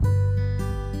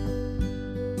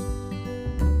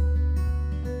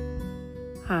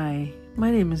Hi,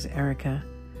 my name is Erica,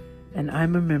 and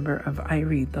I'm a member of I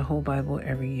Read the Whole Bible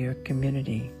Every Year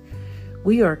community.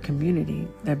 We are a community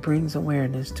that brings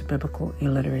awareness to biblical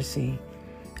illiteracy,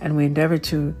 and we endeavor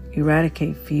to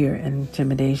eradicate fear and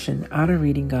intimidation out of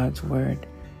reading God's Word.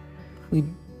 We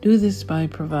do this by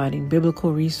providing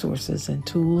biblical resources and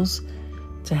tools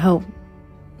to help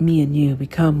me and you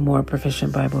become more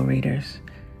proficient Bible readers.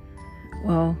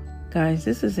 Well, guys,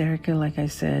 this is Erica, like I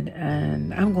said,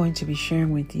 and I'm going to be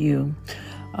sharing with you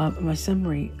my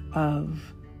summary of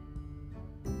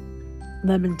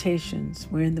Lamentations.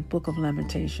 We're in the book of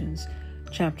Lamentations,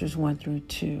 chapters 1 through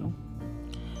 2.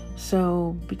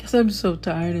 So, because I'm so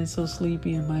tired and so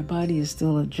sleepy and my body is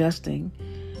still adjusting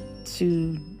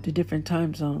to the different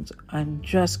time zones, I'm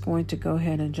just going to go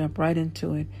ahead and jump right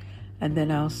into it, and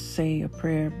then I'll say a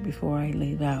prayer before I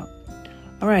leave out.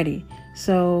 Alrighty,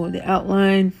 so the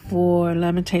outline for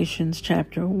Lamentations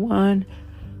chapter 1.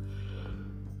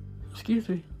 Excuse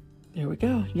me. There we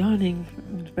go. Yawning.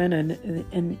 It's been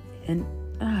an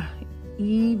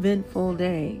eventful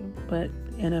day, but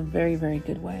in a very, very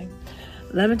good way.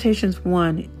 Lamentations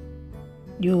 1,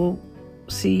 you'll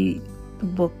see the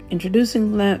book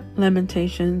introducing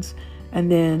Lamentations,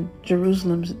 and then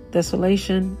Jerusalem's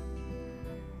desolation,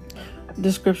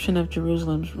 description of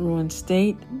Jerusalem's ruined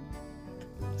state.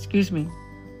 Excuse me.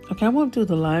 Okay, I won't do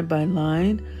the line by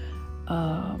line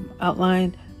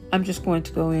outline. I'm just going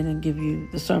to go in and give you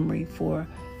the summary for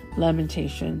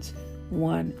Lamentations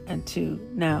 1 and 2.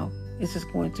 Now, this is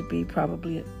going to be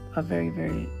probably a very,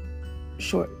 very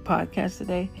short podcast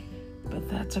today, but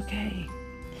that's okay.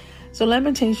 So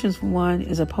Lamentations 1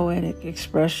 is a poetic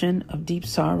expression of deep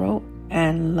sorrow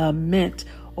and lament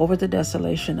over the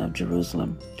desolation of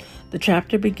Jerusalem. The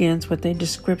chapter begins with a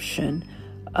description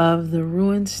of the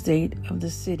ruined state of the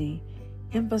city,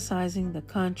 emphasizing the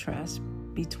contrast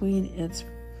between its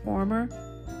former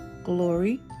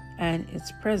glory and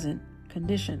its present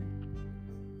condition.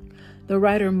 The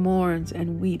writer mourns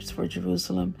and weeps for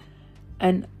Jerusalem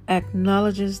and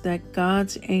acknowledges that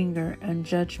God's anger and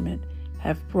judgment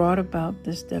have brought about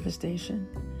this devastation.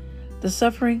 The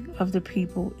suffering of the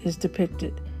people is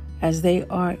depicted as they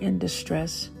are in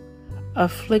distress,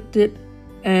 afflicted,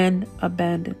 and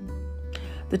abandoned.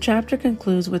 The chapter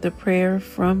concludes with a prayer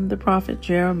from the prophet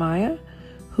Jeremiah,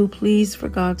 who pleads for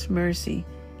God's mercy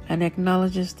and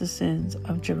acknowledges the sins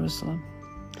of Jerusalem.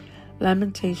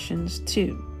 Lamentations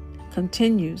 2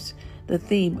 continues the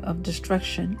theme of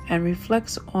destruction and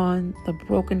reflects on the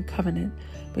broken covenant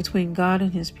between God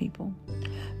and his people.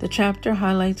 The chapter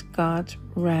highlights God's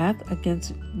wrath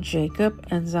against Jacob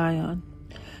and Zion,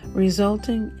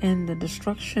 resulting in the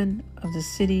destruction of the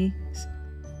city's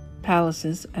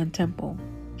palaces and temple.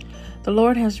 The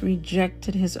Lord has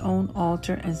rejected his own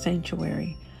altar and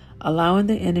sanctuary, allowing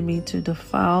the enemy to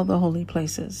defile the holy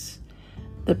places.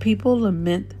 The people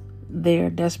lament their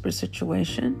desperate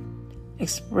situation,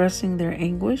 expressing their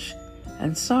anguish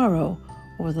and sorrow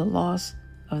over the loss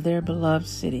of their beloved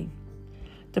city.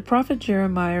 The prophet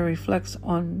Jeremiah reflects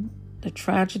on the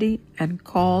tragedy and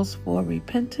calls for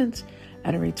repentance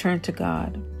and a return to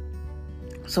God.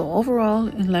 So overall,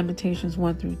 in Lamentations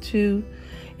 1 through 2,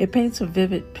 it paints a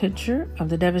vivid picture of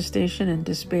the devastation and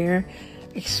despair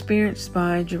experienced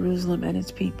by Jerusalem and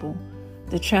its people.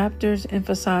 The chapters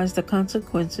emphasize the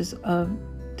consequences of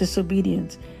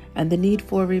disobedience and the need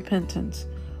for repentance,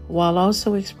 while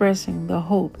also expressing the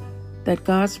hope that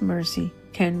God's mercy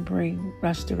can bring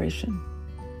restoration.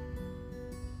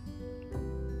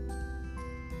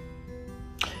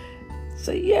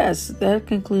 So yes, that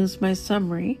concludes my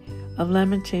summary of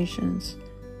Lamentations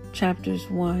chapters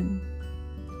 1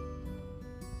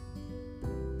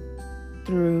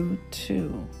 through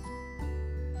 2.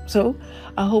 So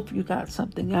I hope you got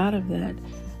something out of that.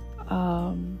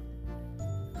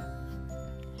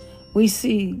 We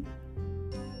see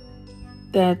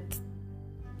that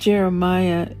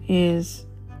Jeremiah is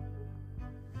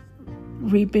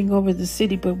reaping over the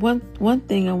city, but one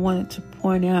thing I wanted to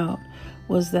point out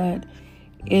was that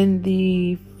in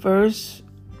the first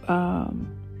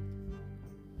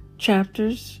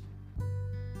chapters,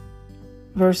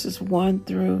 verses 1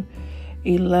 through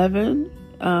 11,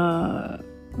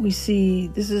 we see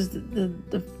this is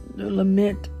the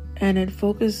lament, and it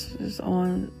focuses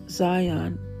on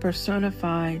Zion,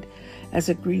 personified as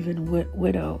a grieving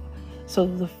widow.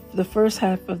 So the first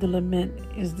half of the lament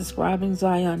is describing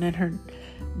Zion and her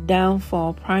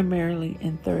downfall primarily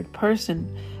in third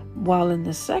person, while in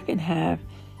the second half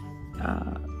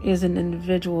is an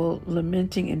individual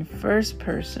lamenting in first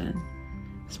person,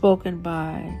 spoken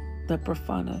by the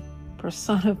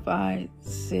personified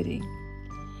city.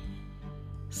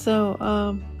 So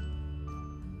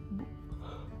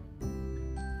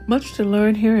much to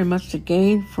learn here and much to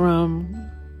gain from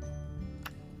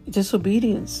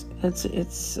disobedience. It's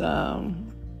the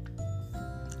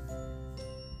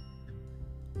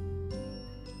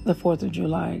 4th of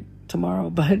July tomorrow,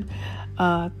 but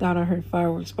thought I heard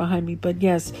fireworks behind me. But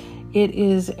yes, it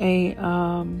is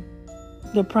the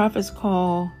prophet's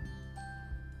call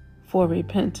for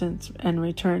repentance and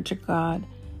return to God,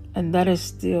 and that is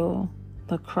still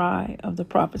the cry of the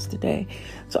prophets today.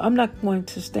 So I'm not going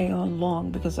to stay on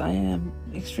long because I am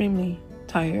extremely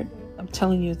tired. I'm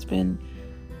telling you, it's been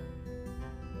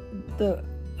the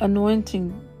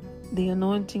anointing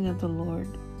of the Lord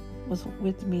was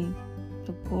with me,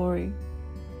 the glory,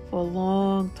 for a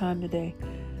long time today.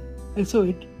 And so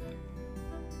it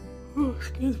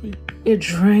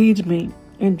drained me.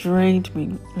 It drained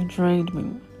me.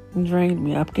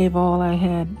 I gave all I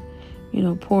had,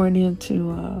 pouring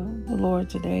into the Lord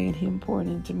today, and Him pouring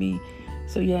into me.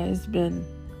 So yeah, it's been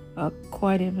a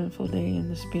quite eventful day in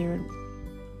the Spirit.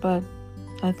 But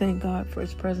I thank God for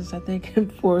His presence. I thank Him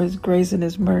for His grace and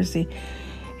His mercy.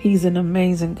 He's an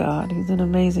amazing God.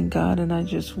 And I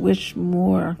just wish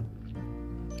more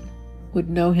would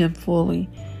know Him fully.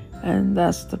 And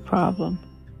that's the problem.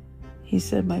 He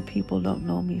said, my people don't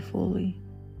know me fully.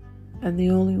 And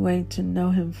the only way to know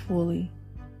Him fully,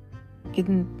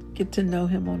 get to know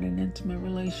Him on an intimate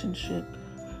relationship,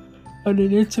 on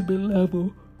an intimate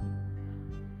level,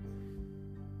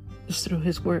 is through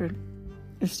His Word.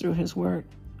 It's through His Word.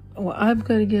 Well, I'm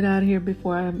going to get out of here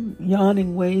before I'm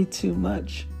yawning way too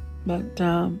much. But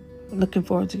looking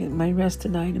forward to getting my rest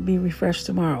tonight and be refreshed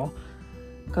tomorrow,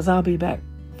 because I'll be back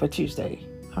for Tuesday.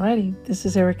 Alrighty, this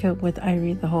is Erica with I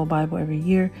Read the Whole Bible Every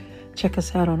Year. Check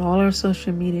us out on all our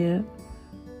social media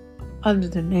under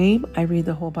the name I Read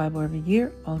the Whole Bible Every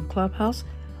Year, on Clubhouse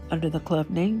under the club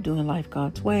name Doing Life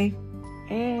God's Way,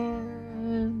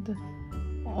 and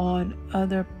on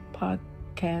other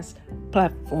podcast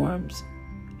platforms,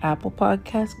 Apple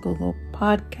Podcasts, Google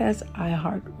Podcasts,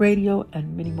 iHeartRadio,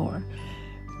 and many more.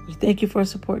 We thank you for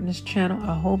supporting this channel.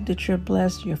 I hope that you're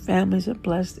blessed, your families are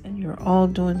blessed, and you're all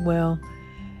doing well.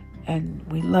 And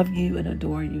we love you and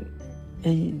adore you.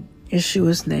 In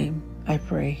Yeshua's name, I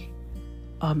pray.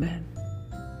 Amen.